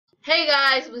Hey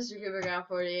guys, Mr. Cooper Ground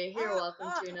 48 here.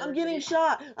 Welcome to another I'm getting video.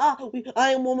 shot.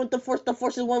 I am one with the force. The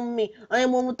force is one with me. I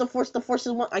am one with the force. The force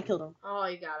is one. I killed him. Oh,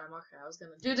 you got him. Okay, I was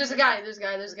gonna. Dude, there's a guy. There's a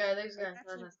guy. There's a guy. There's a guy.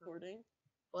 Actually recording.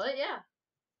 What? Yeah.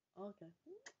 Okay.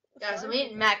 Guys, I'm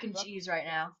eating mac and cheese right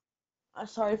now.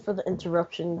 Sorry for the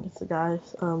interruption,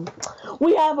 guys.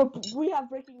 We have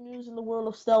breaking news in the world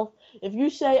of stealth. If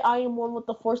you say I am one with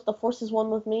the force is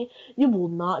one with me, you will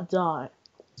not die.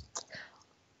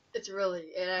 It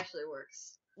actually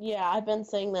works. Yeah, I've been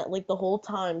saying that like the whole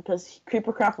time because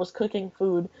Creepercraft was cooking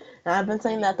food, and I've been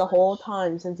saying that the whole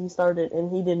time since he started, and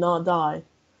he did not die.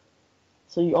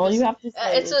 So all you have to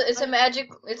say is it's a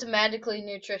magically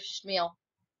nutritious meal.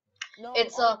 no.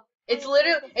 It's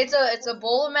a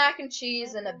bowl of mac and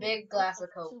cheese and a big glass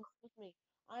of Coke.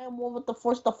 I am one with the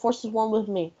force. The force is one with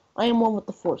me. I am one with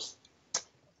the force. The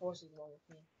force is one with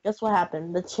me. Guess what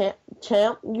happened? The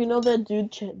champ. You know that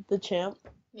dude, the champ.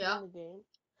 Yeah. In the game.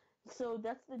 So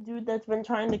that's the dude that's been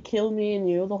trying to kill me and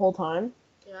you the whole time.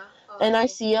 Yeah. And I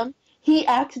see him. He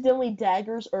accidentally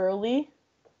daggers early,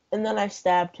 and then I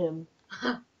stabbed him.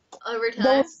 Every time.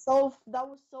 That was so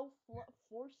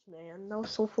forced, man. That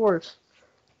was so forced.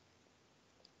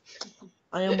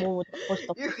 I am one with the force.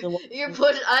 The force is one with me. I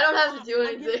don't have to do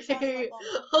anything.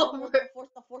 The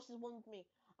force is one with me.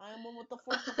 I am one with the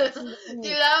force. The force is one with me.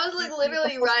 Dude, I was like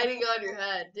literally riding on your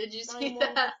head. Did you see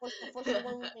that? The force is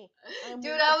one with me.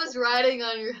 Dude, I was riding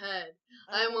on your head.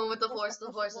 I am one with the force.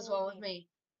 The force is one with me.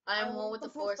 I am one with the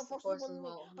force. The force is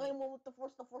one with me. I am one with the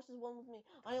force. The force is one with me.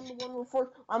 I am the one with force.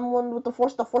 I'm one with the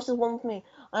force. The force is one with me.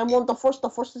 I am one with the force.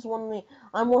 The force is one with me.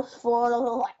 I'm one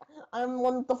for. I am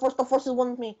one with the force. The force is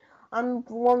one with me. I'm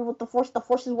one with the force. The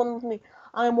force is one with me.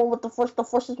 I am one with the force. The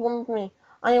force is one with me.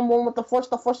 I am one with the force.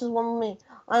 The force is one with me.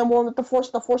 I am one with the force.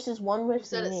 The force is one with me. You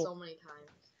said it so many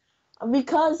times.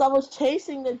 Because I was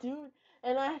chasing the dude,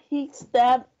 and he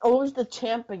stabbed. Oh, it was the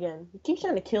champ again. He keeps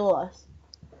trying to kill us.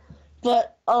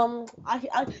 But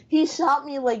he shot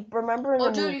me like. Remember in the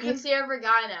movie? Oh, dude, you can see every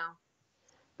guy now.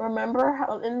 Remember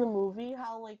how in the movie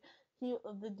how like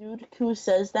the dude who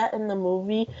says that in the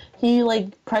movie he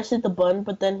like presses the button,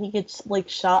 but then he gets like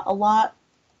shot a lot.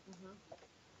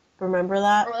 Remember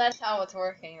that? Oh, that's how it's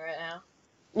working right now.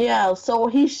 Yeah. So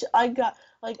I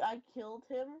killed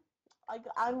him. I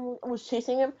was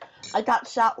chasing him. I got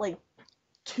shot like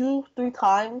 2-3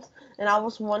 times, and I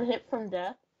was one hit from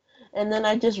death. And then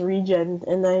I just regened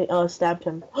and I stabbed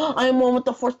him. I am one with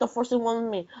the force. The force is one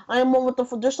with me. I am one with the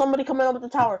force. There's somebody coming up the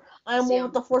tower. I am one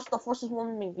with the force. The force is one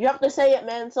with me. You have to say it,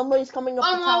 man. Somebody's coming up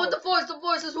the tower. I'm one with the force. The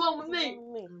force is one with me.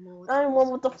 I am one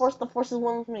with the force. The force is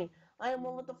one with me. I am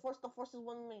one with the force. The force is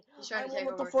one with me. He's trying to take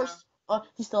over the force.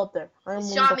 He's still up there. I am he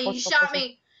one shot with the me. force. He shot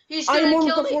me. He's I am gonna one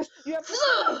kill with the me. force.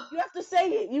 You have to say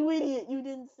it. You idiot. You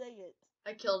didn't say it.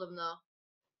 I killed him though.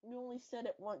 You only said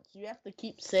it once. You have to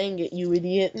keep saying it, you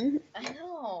idiot. I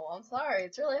know. I'm sorry.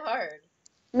 It's really hard.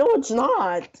 No, it's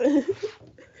not.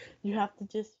 You have to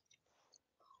just...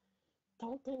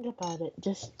 Don't think about it.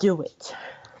 Just do it.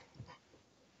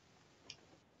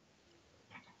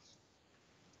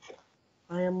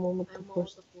 I am one with the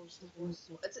force.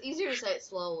 It's easier to say it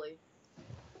slowly.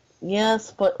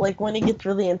 Yes, but like when it gets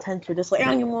really intense, you're just like,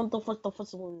 I am one with the force. The force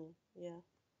is one with me. Yeah.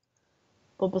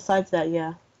 But besides that,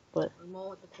 yeah. But I'm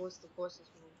one with the force. The force is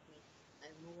one with me.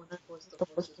 I'm one with the force. The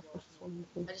force is one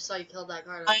with me. I just saw you kill that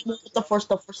guard. I am one with the force.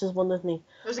 The force is one with me.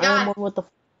 There's a guy. I am one with the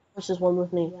force is one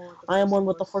with me. I am one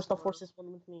with the force. The force is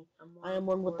one with me. I am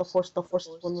one with the force. The force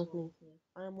is one with me.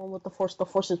 I am one with the force. The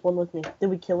force is one with me. Did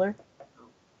we kill her?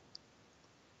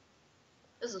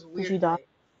 This is weird. Did she die?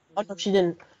 Oh no, she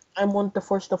didn't. I'm one with the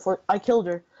force. The force. I killed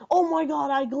her. Oh my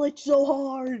god, I glitched so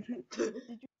hard. Did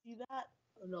you see that?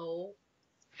 No.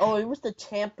 Oh, it was the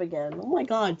champ again. Oh my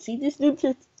god, see, this dude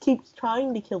just keeps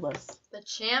trying to kill us. The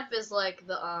champ is like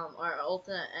the our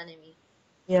ultimate enemy.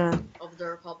 Yeah. Of the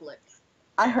Republic.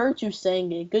 I heard you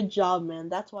saying it. Good job, man.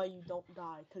 That's why you don't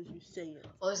die, because you say it.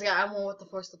 Oh, there's a guy. I'm one with the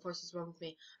force. The force is one with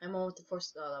me. I'm one with the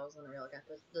force. Oh, that wasn't a real guy.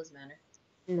 But it doesn't matter.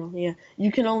 No, yeah.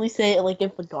 You can only say it like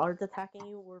if a guard's attacking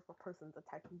you or if a person's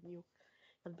attacking you.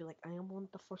 I'd be like, I am one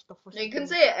with the force. The force. No, you can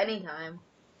say it anytime.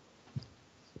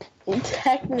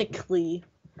 Technically.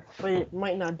 But it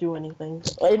might not do anything.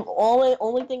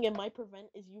 Only thing it might prevent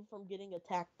is you from getting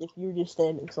attacked if you're just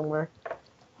standing somewhere.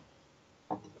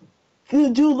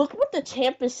 Dude, look what the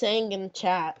champ is saying in the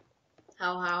chat.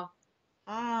 How?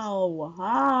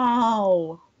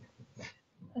 How?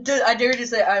 Dude, I dare you to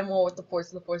say I'm one with the force.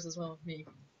 The force is one with me.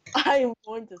 I am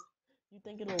going to. You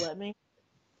think it'll let me?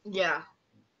 Yeah.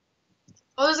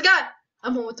 Oh, there's a guy!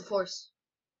 I'm one with the force.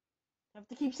 I have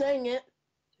to keep saying it.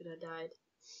 Dude, I died.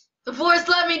 The force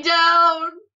let me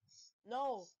down!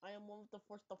 No, I am one with the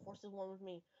force. The force force is one with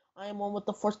me. I am one with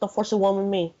the force is one with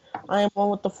me. I am one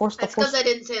with the force, That's because I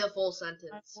didn't say the full I am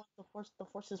sentence. one with the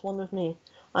force is one with me.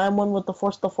 I am one with the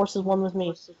force is one with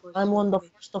me. I am one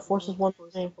with the force is one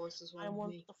with me. I am one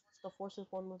with the force is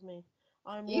one with me.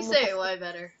 I am You one with say the it way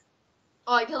better.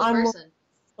 Oh, I killed a I'm one person.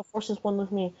 the force is one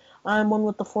with me. I am one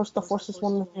with the force is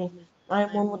one with me. I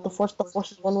am one with the force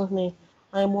is one with me.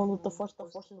 I am one with the force is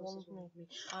one with me.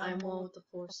 I I am am one one with with the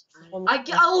force. the force is one with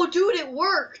me. Oh, dude, it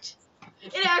worked!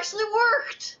 It actually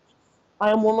worked! I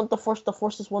am one with the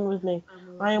force is one with me.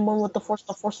 I'm I am one with the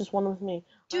force is one with me.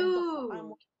 Dude!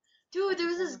 Dude, there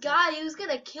was this guy, he was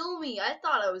gonna kill me. I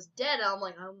thought I was dead. I'm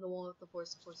like, I'm the one with the force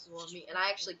is one with me. And I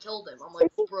actually killed him. I'm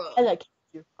like, bro. I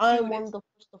am Dude, one with the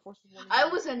force is one with I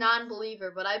me. was a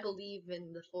non-believer, but I believe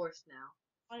in the force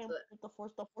now. I am with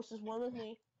the force is one with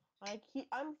me.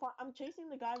 I'm chasing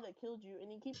the guy that killed you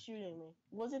and he keeps shooting me.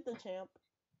 Was it the champ?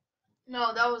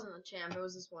 No, that wasn't the champ. It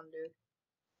was this one dude.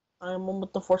 I am one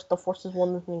with the force is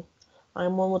one with me. I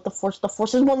am one with the force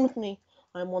is one with me.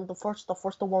 I am one with the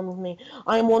force the one with me.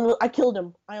 I am one with, I killed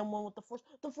him. I am one with the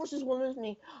force is one with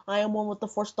me. I am one with the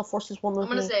force is one I'm with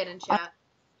gonna me. say it in chat.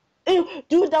 Ew,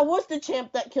 dude, that was the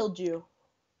champ that killed you.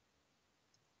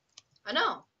 I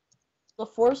know. The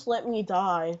force let me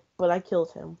die, but I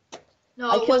killed him.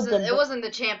 No, it wasn't. It wasn't the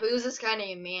champ. It was this guy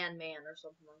named Man or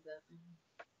something like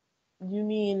that. You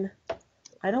mean?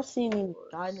 I don't see any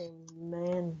guy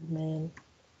named Man.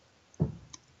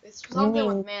 It's something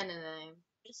with Man in the name.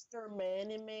 Mr.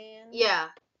 Man? Yeah.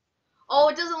 Oh,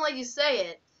 it doesn't let you say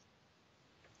it.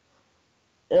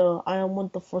 I am one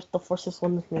with the force is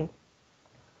one with me.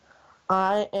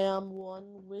 I am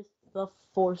one with the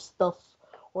force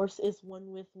is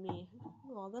one with me.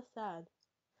 Oh, that's sad.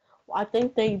 I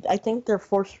think they're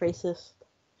force racist.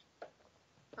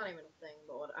 Not even a thing,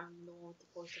 but what, I'm the one with the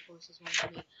force is one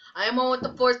with me. I am one with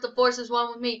the force is one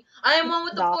with me. I am one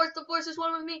with the force is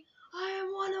one with me. I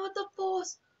am one with the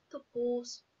force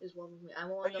is one with me. I am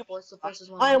one with the force is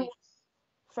one with me.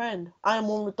 Friend, I am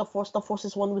one with the force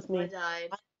is one with me. I died.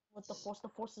 I am with the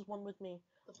force is one with me.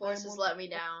 The force has let me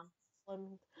down.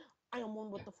 I am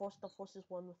one with the force is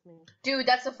one with me. Dude,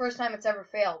 that's the first time it's ever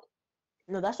failed.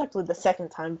 No, that's actually the second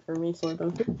time for me, sort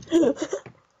of.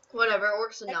 Whatever, it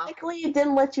works enough. Technically, it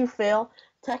didn't let you fail.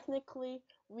 Technically,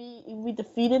 we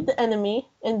defeated the enemy,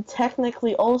 and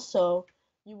technically also,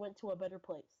 you went to a better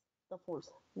place. The force.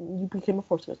 You became a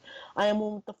force ghost. I am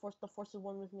one with the force is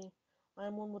one with me. I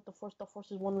am one with the force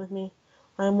is one with me.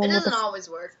 I am one It with doesn't always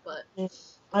work, but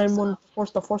I am one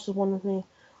with the force is one with me.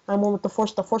 I am one with the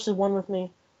force is one with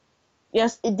me.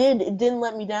 Yes, it did. It didn't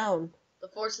let me down. the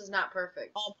force is not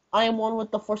perfect. I am one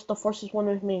with the force is one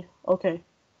with me. Okay.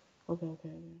 Okay.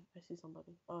 I see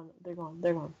somebody. Oh, no,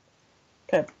 they're gone.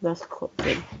 Okay, that's cool.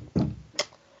 Good.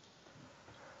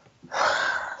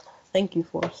 Thank you,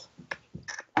 Force.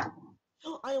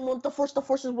 I am one with the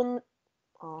force is one.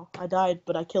 Oh, I died,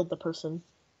 but I killed the person.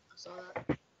 I saw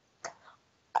that.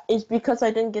 It's because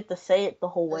I didn't get to say it the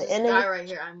whole way. There's this guy right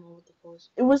here. I'm one with the force.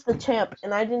 It was the champ,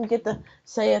 and I didn't get to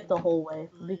say it the whole way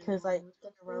because I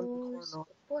around the corner. The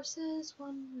force is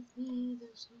one with me.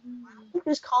 There's no way. You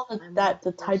just call it that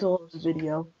the title of the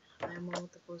video. I am one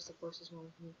with the force is one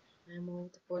with me. I am one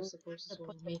with the force is one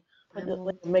with me. I I am one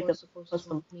with the force is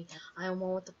one with me. I am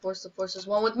one with the force is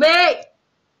one with me.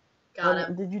 Got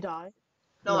him. Did you die?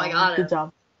 No, I got him. Good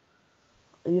job.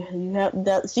 You have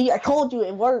that. See, I told you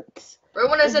it works. Right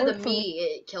when I said the me,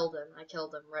 it killed him. I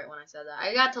killed him right when I said that.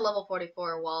 I got to level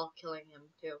 44 while killing him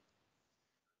too.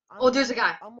 Oh, there's a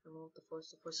guy. I'm one with the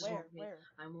force is one with me.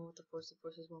 I'm one with the force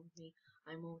is one with me.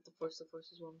 I'm one with the force is one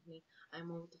with me. I'm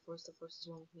one with the force is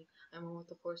one with me. I'm one with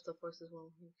the force is one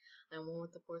with me. I'm one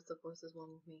with the force is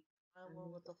one with me. I'm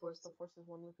one with the force is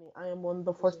one with me. I am one with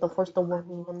the force the one with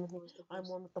me. I'm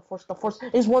one with the force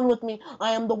is one with me.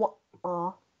 I am the one.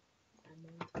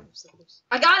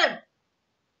 I got him.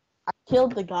 I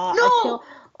killed the guy. No.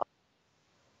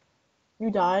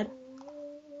 You died.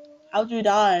 How'd you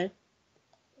die? It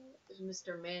was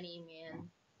Mr. Manny, man.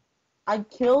 I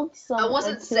killed some. I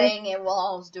wasn't saying it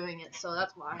while I was doing it, so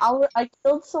that's why. I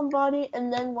killed somebody,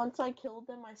 and then once I killed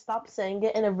them, I stopped saying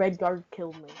it, and a red guard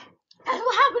killed me. That's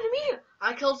what happened to me.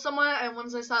 I killed someone, and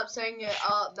once I stopped saying it,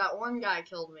 that one guy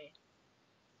killed me.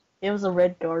 It was a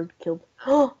red guard killed.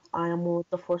 I am one with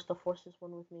the force is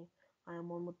one with me. I am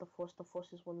one with the force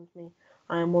is one with me.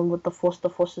 I am one with the force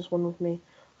is one with me.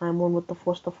 I am one with the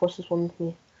force is one with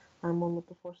me. I am one with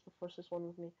the force is one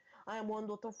with me. I am one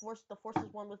with the force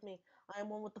is one with me. I am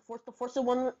one with the force is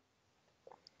one.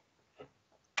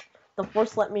 The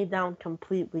force let me down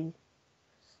completely.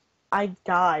 I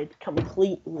died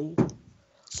completely.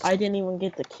 I didn't even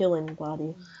get to kill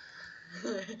anybody.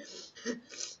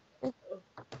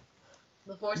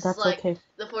 force is That's like, okay.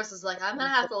 the force is like, I'm gonna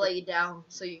have to let you down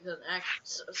so you can act.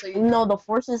 So you. No, the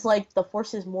force is like the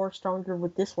force is more stronger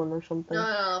with this one or something.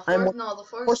 The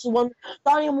force. Force is one.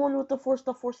 I am one with the force.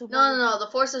 The force is one. No. The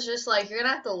force is just like you're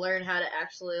gonna have to learn how to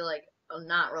actually like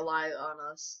not rely on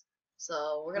us.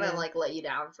 So we're gonna like let you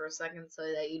down for a second so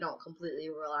that you don't completely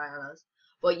rely on us,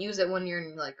 but use it when you're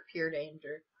in like pure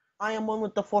danger. I am one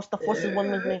with the force. The force is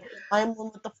one with me. I am one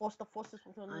with the force. The force is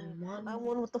one with me. I am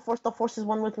one with the force. The force is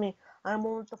one with me. I am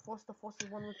one with the force. The force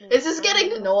is one with me. This is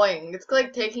getting annoying. It's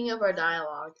like taking up our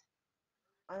dialogue.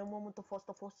 I am one with the force.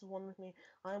 The force is one with me.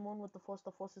 I am one with the force. The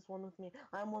force is one with me.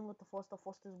 I am one with the force. The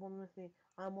force is one with me.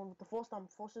 I am one with the force. The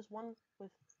force is one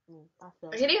with me. I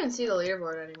can't even see the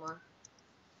leaderboard anymore.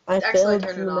 I failed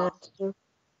you, master.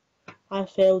 I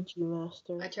failed you,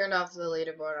 master. I turned off the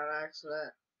leaderboard on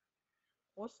accident.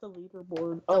 What's the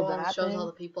leaderboard? The one that shows all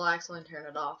the people. I accidentally turned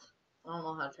it off. I don't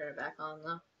know how to turn it back on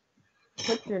though.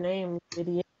 Click your name,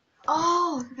 idiot.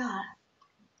 Oh, I forgot.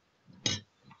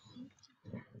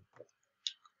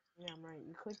 Yeah, I'm right.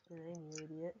 You clicked your name, you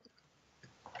idiot.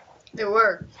 It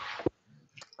worked.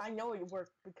 I know it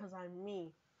worked because I'm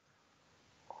me.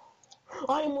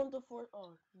 I am on the force. Oh,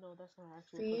 no, that's not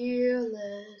actually.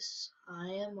 Fearless. I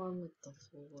am on with the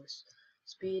force.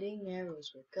 Speeding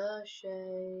arrows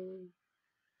ricochet.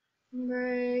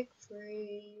 Break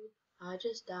free. I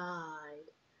just died.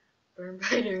 Burn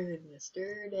brighter than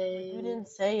yesterday. You didn't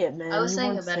say it, man. I was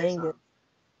saying a better song.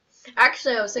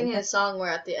 Actually, I was singing a song where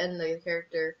at the end the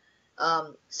character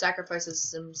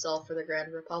sacrifices himself for the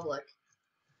Grand Republic.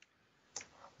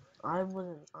 I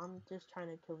wasn't. I'm just trying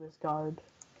to kill this guard.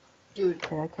 Dude.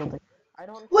 Okay, I killed it. I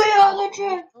don't. We are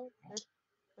legit!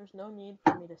 There's no need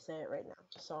for me to say it right now,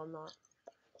 so I'm not.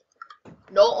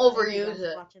 Don't overuse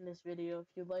it. Watching this video, if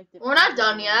you liked it. We're not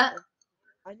done yet.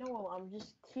 I know, I'm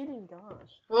just kidding,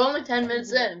 gosh. We're only 10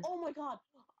 minutes in. Oh my god!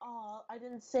 I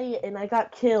didn't say it and I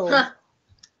got killed.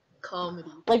 Comedy.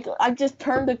 Like, I just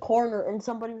turned the corner and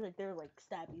somebody was like, they're like,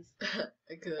 stabbies.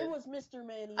 Good. It was Mr.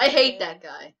 Manny. I hate that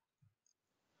guy.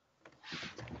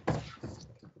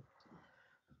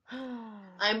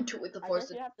 I'm two with the force. I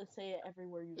guess you have to say it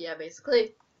everywhere you go. Yeah,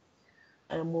 basically.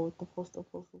 I'm with the force, the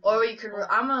force. Or we could,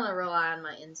 I'm gonna rely on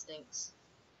my instincts.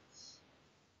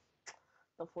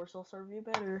 The force will serve you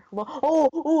better. Well,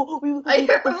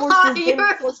 the force just gave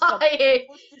me force jump.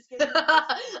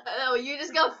 You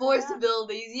just got force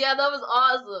abilities. Yeah, that was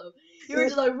awesome. You were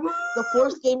just like, woo! The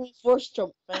force gave me force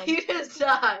jump, fam. You just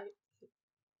died.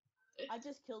 I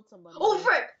just killed somebody. Oh,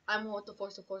 frick! I'm one with the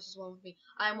force is one with me.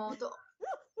 I'm one with the...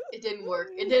 It didn't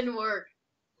work. It didn't work.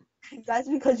 That's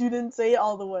because you didn't say it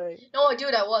all the way. No,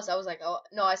 dude, I was like, oh,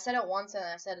 no, I said it once and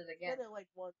I said it again. I said it like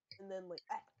once and then like,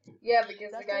 yeah,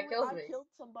 because the guy killed me. I killed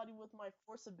somebody with my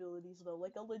force abilities though,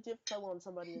 like a legit fell on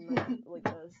somebody and like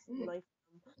a knife.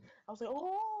 I was like,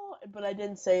 oh, but I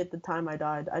didn't say at the time I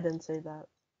died. I didn't say that.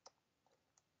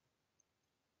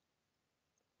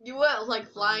 You went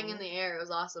like flying in the air. It was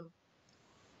awesome.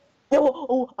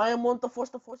 I am one with the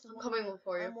force. The force is one coming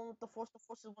for you. I am one with the force. The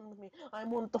force is one with me. I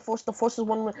am one with the force. The force is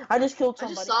one with me. I just killed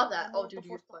somebody. I just saw that. Oh, dude,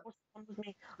 you're one with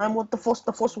me. I'm with the force.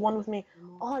 The force is one with me.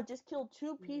 Oh, I just killed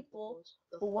two people.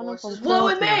 But one of them one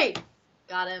with me.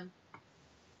 Got him.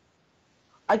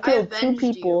 I killed two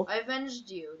people. I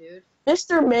avenged you, dude.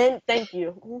 Mr. Man, thank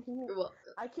you. You're welcome.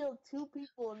 I killed two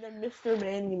people and then Mr.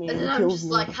 Manny Man and then I'm just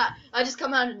like, I just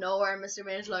come out of nowhere and Mr.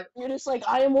 Man's like, you're just like,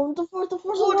 I am one with the force. The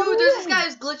force. Oh, dude, there's this guy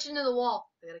who's glitching into the wall.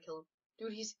 I gotta kill him.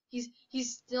 Dude, he's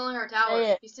stealing our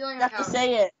tower. He's stealing our tower. You have to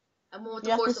say it. I'm one with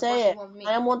the force. The force is one with me.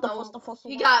 I am one with the force. The force.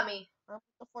 He got me. I'm with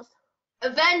the force.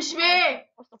 Avenge me.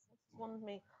 The force is one with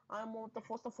me. I am one with the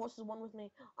force. The force is one with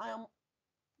me. I am.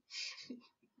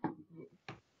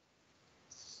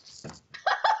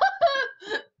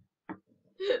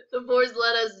 The force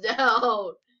let us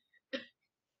down.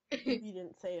 You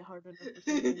didn't say it hard enough.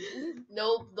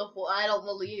 Nope, I don't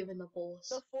believe in the force.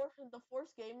 The force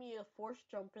gave me a force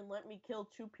jump and let me kill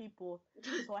two people,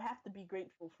 so I have to be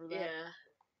grateful for that. Yeah.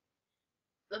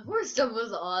 The force jump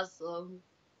was awesome.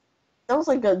 That was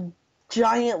like a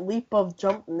giant leap of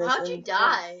jumpness. How'd you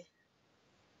die?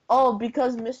 Oh,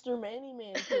 because Mr. Manny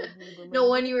Man killed me. No,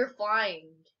 when you were flying,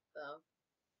 though.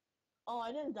 Oh,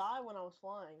 I didn't die when I was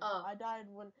flying. Oh. I died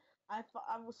when I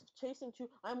was chasing two.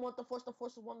 I'm one with the force. The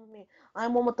force is one with me.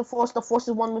 I'm one with the force. The force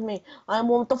is one with me. I'm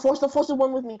one with the force. The force is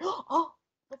one with me. Oh,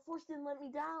 the force didn't let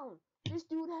me down. This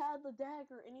dude had the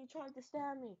dagger and he tried to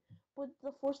stab me, but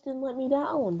the force didn't let me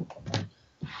down.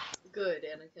 Good,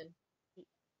 Anakin.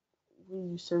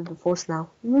 You serve the force now.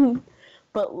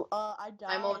 But I died.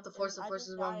 I'm one with the force. The force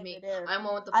is one with me. I'm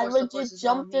one with the I force. The force legit is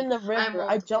jumped in the river.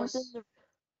 I jumped in the.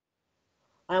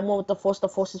 I am one with the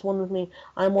force is one with me.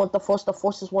 I am one with the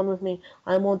force is one with me.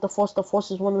 I am one with the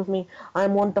force is one with me. I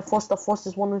am one with the force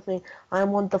is one with me. I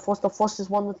am one with the force is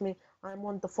one with me. I am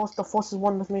one with the force is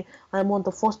one with me. I am one with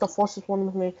the force is one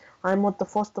with me. I am one with the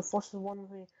force is one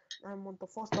with me. I am one with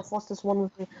the force is one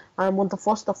with me. I am one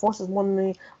with the force is one with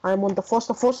me. I am one with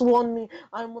the force is one with me.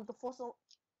 I am one with the force.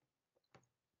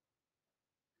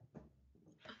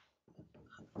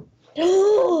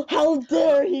 How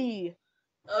dare he!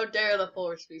 How dare the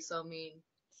force be so mean?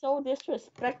 So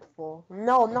disrespectful.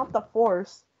 No, not the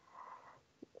force.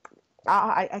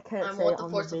 I can't I'm say one it with the on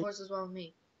the force. The video. force is one with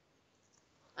me.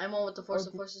 I'm one with the force.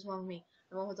 Oh, The force is one with me.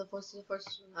 I'm one with the force. The force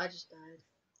is one. I just died.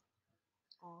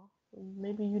 aw.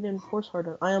 Maybe you didn't force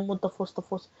harder. I am with the force. The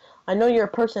force. I know you're a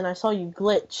person. I saw you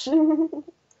glitch.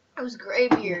 It was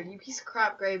Graybeard. You piece of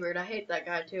crap, Graybeard. I hate that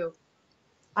guy too.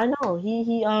 I know. He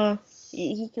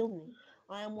killed me.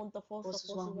 I am with the force. The Force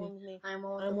is force one is with one me. with me. I'm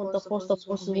one with I the am with the force. The force. force The is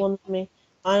one force with is me. one with me.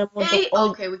 I am with the. Hey. Oh,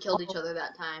 Okay, we killed each oh, other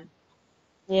that time.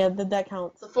 yeah, that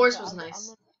counts. The Okay, force was I'm nice.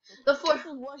 not. The force. This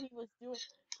is what he was doing.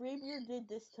 Graybeard did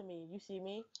this to me. You see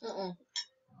me? Mm-mm.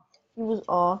 He was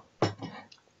aw.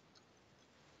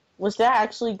 Was that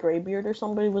actually Graybeard or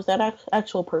somebody? Was that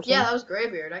actual Yeah, person? that was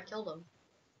Graybeard. I killed him.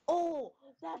 Oh,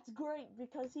 that's great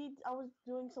because I was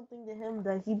doing something to him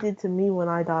that he did to me when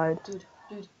I died. Dude.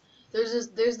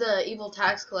 There's the evil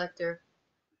tax collector.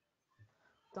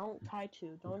 Don't try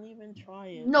to. Don't even try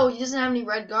it. No, he doesn't have any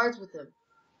red guards with him.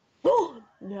 You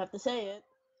have to say it.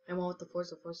 I'm one with the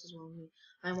force. The force is one with me.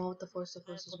 I'm one with the force. The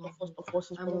I am force is with the one with force. me. The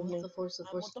force is I'm one one with with me. the force. The I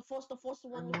am with force. the force. The force is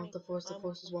one I'm with one with me. the force. I The am with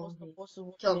force the is one force. with The me. force is one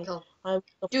with Kill him. me. Kill him. I am with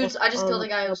the Dude, force. I just killed the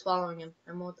guy who was following him.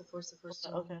 I'm one with the force. The force is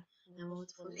one with Okay. me. I'm one with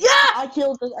the force. Me. Yeah! I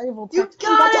killed the evil You text.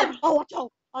 Watch got out! him! Oh, watch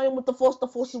out! I am with the force. The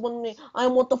force is one with me. I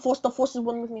am with the force. The force is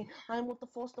one with me. I am with the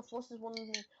force. The force is one with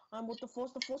me. I am with the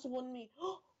force. The force is one with me.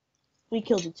 We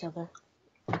killed each other.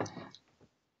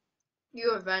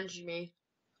 You avenged me.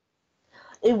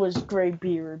 It was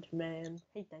Graybeard, man.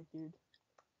 Hate that dude.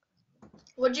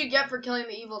 What'd you get for killing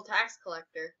the evil tax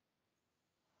collector?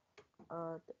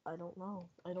 I don't know.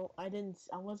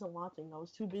 I wasn't watching. I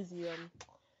was too busy,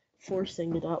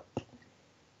 forcing it up.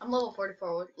 I'm level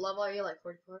 44. What level are you? Like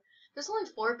 44? There's only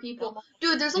 4 people. I'm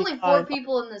Dude, there's only 4 45.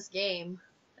 people in this game.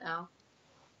 Now.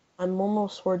 I'm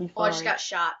almost Oh, I just 45. got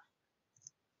shot.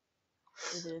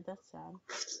 You did. That's sad.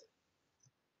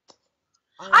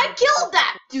 I killed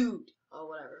that dude! Oh,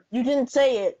 whatever. You didn't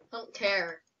say it. Don't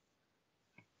care.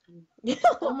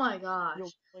 Oh my gosh.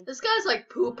 This guy's like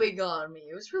pooping on me.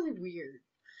 It was really weird.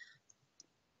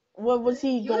 What was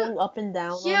he going up and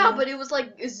down on Yeah, you? but it was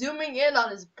like zooming in on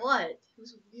his butt. It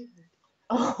was weird.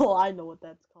 Oh, I know what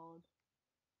that's called.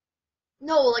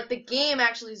 No, like the game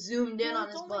actually zoomed in Dude, on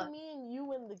it's his only butt. me and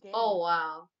you in the game. Oh,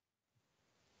 wow.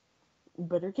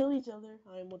 Better kill each other.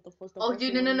 I am with the first. Oh,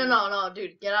 dude, no,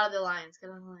 dude. Get out of the alliance. Get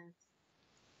out of the alliance.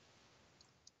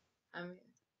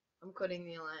 I'm quitting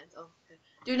the alliance. Oh, okay.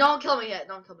 Dude, don't kill me yet.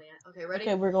 Don't kill me yet. Okay, ready?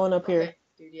 Okay, we're going up here. Okay,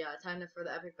 dude, yeah. Time for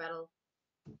the epic battle.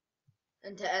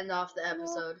 And to end off the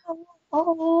episode.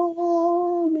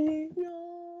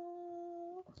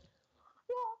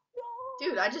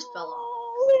 Dude, I just fell off.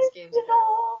 This game's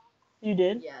terrible. You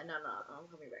did? Yeah, no, I'm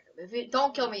coming back up. If you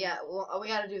don't kill me yet, we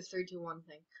gotta do a 3, 2, 1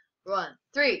 thing. Run.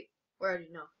 3. Where are you?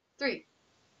 No. 3,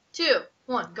 2,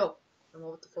 1, go. I'm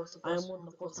one with the force. I am one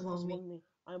the force. The force one me.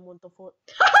 I am one the force.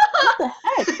 What the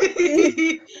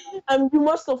heck? You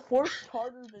must have forced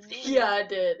harder than me. Yeah, I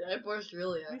did. I forced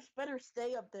really hard. You better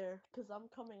stay up there, cause I'm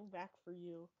coming back for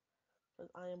you. But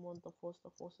I am one the force. The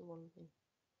force is one with me.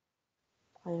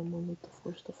 I am one with the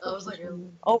force. The force is one with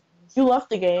me. Oh, you left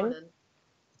the game.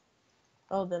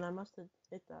 Oh, then I must have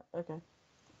hit that. Okay.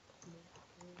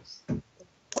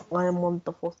 I am one with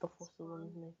the force. The force is one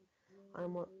with me.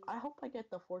 I hope I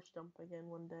get the force jump again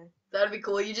one day. That'd be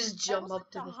cool. You just jump up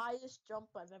to the highest jump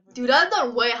I've ever. Dude, I've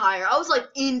done way higher. I was like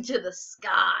into the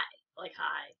sky, like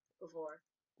high before.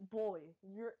 Boy,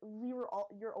 you're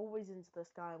always into the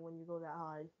sky when you go that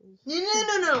high.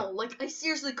 No. Like I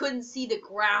seriously couldn't see the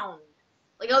ground.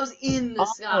 Like I was in the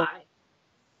sky.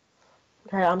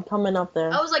 Okay, I'm coming up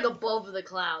there. I was like above the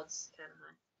clouds, kind of high.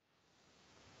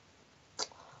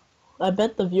 I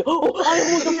bet the view. Oh, I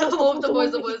am one the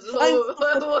force. I am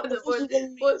one the force.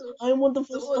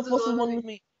 The force is one with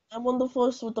me. I'm on the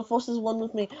force with the force is one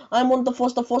with me. I'm on the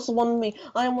force. The force is one with me.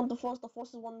 I am on the force. The force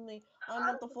is one with me. I'm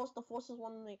on the force. The force is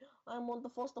one with me. I'm on the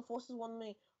force. The force is one with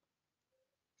me.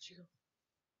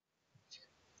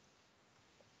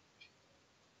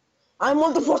 I'm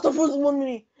on the force. The force is one with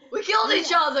me. We killed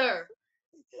each other.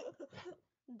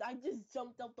 I just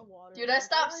jumped out the water. Dude, I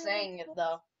stopped saying it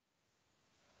though.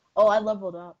 Oh, I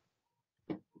leveled up.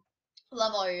 What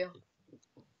level are you?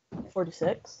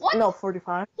 46. What? No,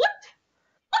 45. What?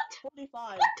 What?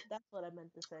 45. What? That's what I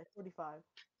meant to say. 45.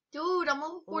 Dude, I'm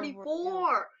level Level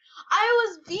 44. I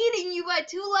was beating you by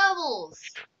 2 levels.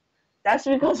 That's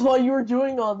because while you were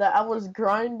doing all that, I was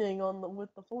grinding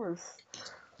with the force.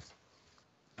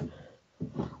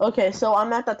 Okay, so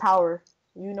I'm at the tower.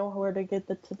 You know where to get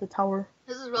to the tower?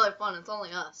 This is really fun. It's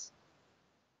only us.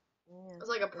 Yeah. It's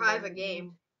like a private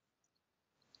game.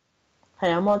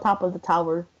 Hey, I'm on top of the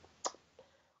tower.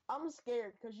 I'm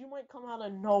scared because you might come out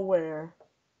of nowhere.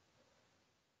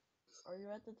 Are you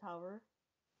at the tower?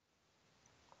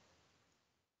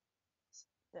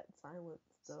 That silence,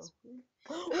 though.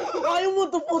 I am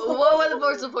with the force. What with the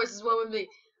force of forces? What with me?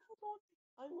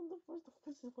 I'm on the force. The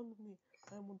force is one with me.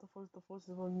 I'm on the force. The force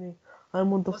is one with me.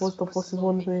 I'm on the force. The force is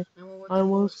one with me. I'm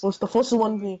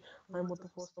on the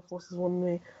force. The force is one with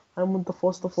me. I'm on the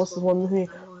force. The force is one with me.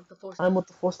 I'm on the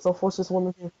force. The force is one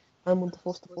with me. I'm on the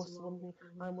force. The force is one with me. I'm on the force. The force is one with me.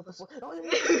 I'm on the force.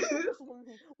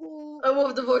 I'm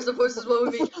with the force. The force is one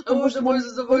with me. I'm with the force.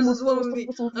 The force is one with me.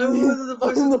 I'm with the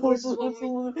force. The force is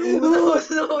one with me. I'm with the force. The force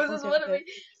is one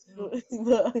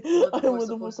with me. I'm with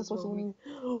the force. The force is one with me.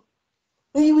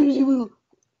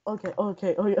 Okay, I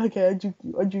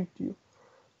juked you.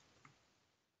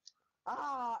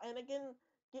 Ah, and again,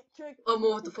 get tricked. I'm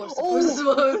with the force. The force is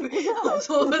one with me. He did a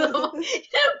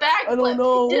backflip. I don't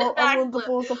know. He did a I'm with the backflip.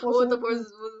 force. The force I'm is with the one with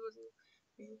force.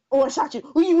 me. Oh, I shot you.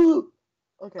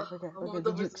 Okay, I'm with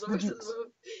the the force. jukes, The the force is jukes. one with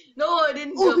me. No, I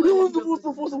didn't Oh, jump. I I'm didn't with the jump. force.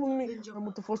 The force is with me. I'm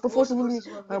with the force. The I'm with force is the with me. force is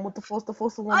one with me. I'm with the force. The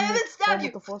force is with I me. haven't I'm stabbed with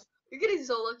you. the force. You're getting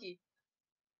so lucky.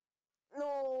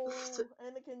 No,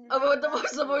 Anakin, you're I'm with the gonna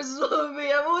force. The die. force is one with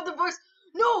me. I'm with the force.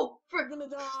 No, frick. You're gonna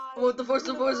die. I'm with the force.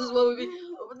 The You're force gonna is one with die. me.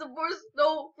 I'm with the force.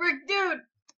 No, frick, dude.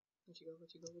 Where'd you go?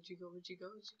 Where'd you go? Where'd you go? Where'd you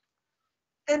go?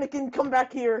 Anakin, come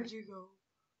back here. Where'd you go?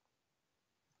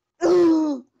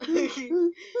 Where'd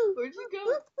you go?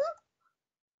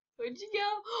 Where'd you go?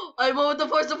 I'm with the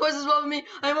force. The force is one with me.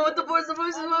 I'm with the force. The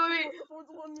force is one with me.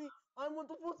 I'm with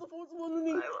the force. The force is one with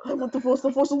me. I'm with the force.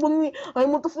 The force is one with me.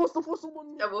 I'm with the force. The force is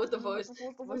one with me. I'm with the force. The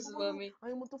force is one with me.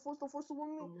 I'm with the force. The force is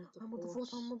one with me. I'm with the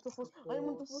force. I'm with the force. I'm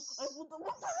with the force. I'm with the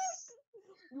force.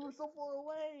 You were so far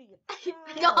away.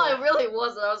 No, I really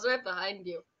wasn't. I was right behind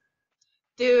you.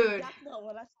 Dude. That's not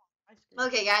what I saw.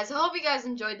 Okay, guys. I hope you guys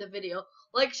enjoyed the video.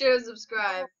 Like, share, and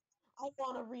subscribe. I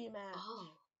want a rematch.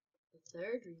 Oh, the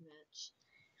third rematch.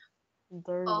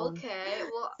 Third one. Okay,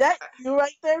 well. That you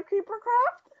right there,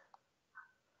 Creepercraft?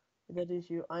 That is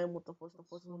you. I am with the force. The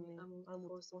force is with me. I'm with the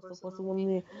force. The force is with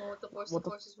me. I'm with the force. The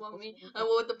force is with me. I'm I'm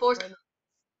with the force.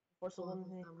 Force is with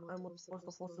me. I'm with the force.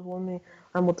 The force is with me.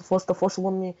 I'm with the force. The force is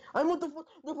with me. I'm with the force.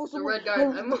 The force is The with me. red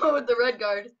guard. I'm with the red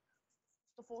guard.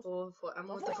 The force. I'm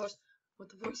with the force. With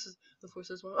the forces. The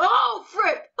forces. Oh,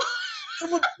 frick! The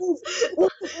red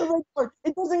guard.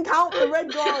 It doesn't count. The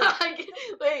red guard.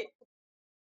 Wait.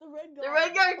 The red guard. The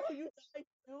red guard. Oh, you died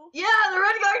too? Yeah, the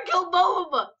red guard killed both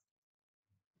of us.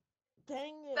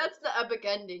 Dang it. That's the epic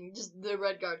ending. Just the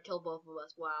red guard killed both of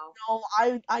us. Wow. No,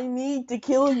 I need to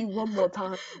kill you one more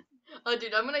time. Oh,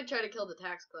 dude, I'm gonna try to kill the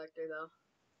tax collector though.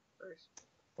 First.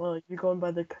 Well, you're going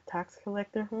by the tax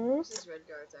collector, These red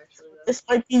guards actually. Though. This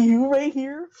might be you right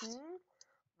here.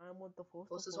 I'm with the force.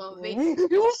 What's this one with me? What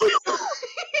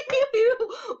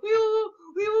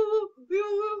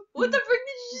the frick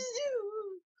did you just do?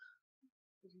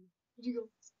 Where'd you go?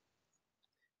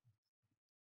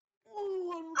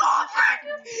 Oh,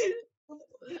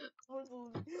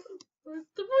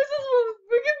 the voices will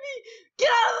forgive me.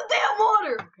 Get out of the damn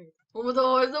water. Okay. One with the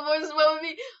voice. The voices will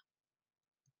me.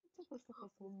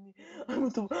 I'm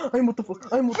with the force. I'm with the force.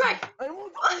 I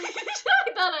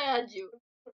thought I had you.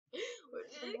 Where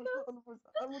did it go? I'm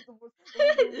with the force.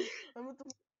 I'm with the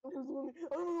force.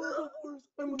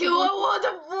 Go on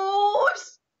the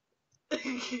force.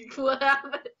 What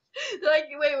happened? Like,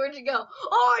 wait, where'd you go?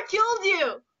 Oh, I killed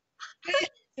you.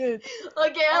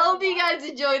 Okay, I hope you guys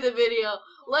enjoyed the video.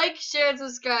 Like, share, and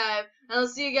subscribe. And I'll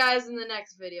see you guys in the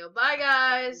next video. Bye,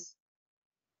 guys.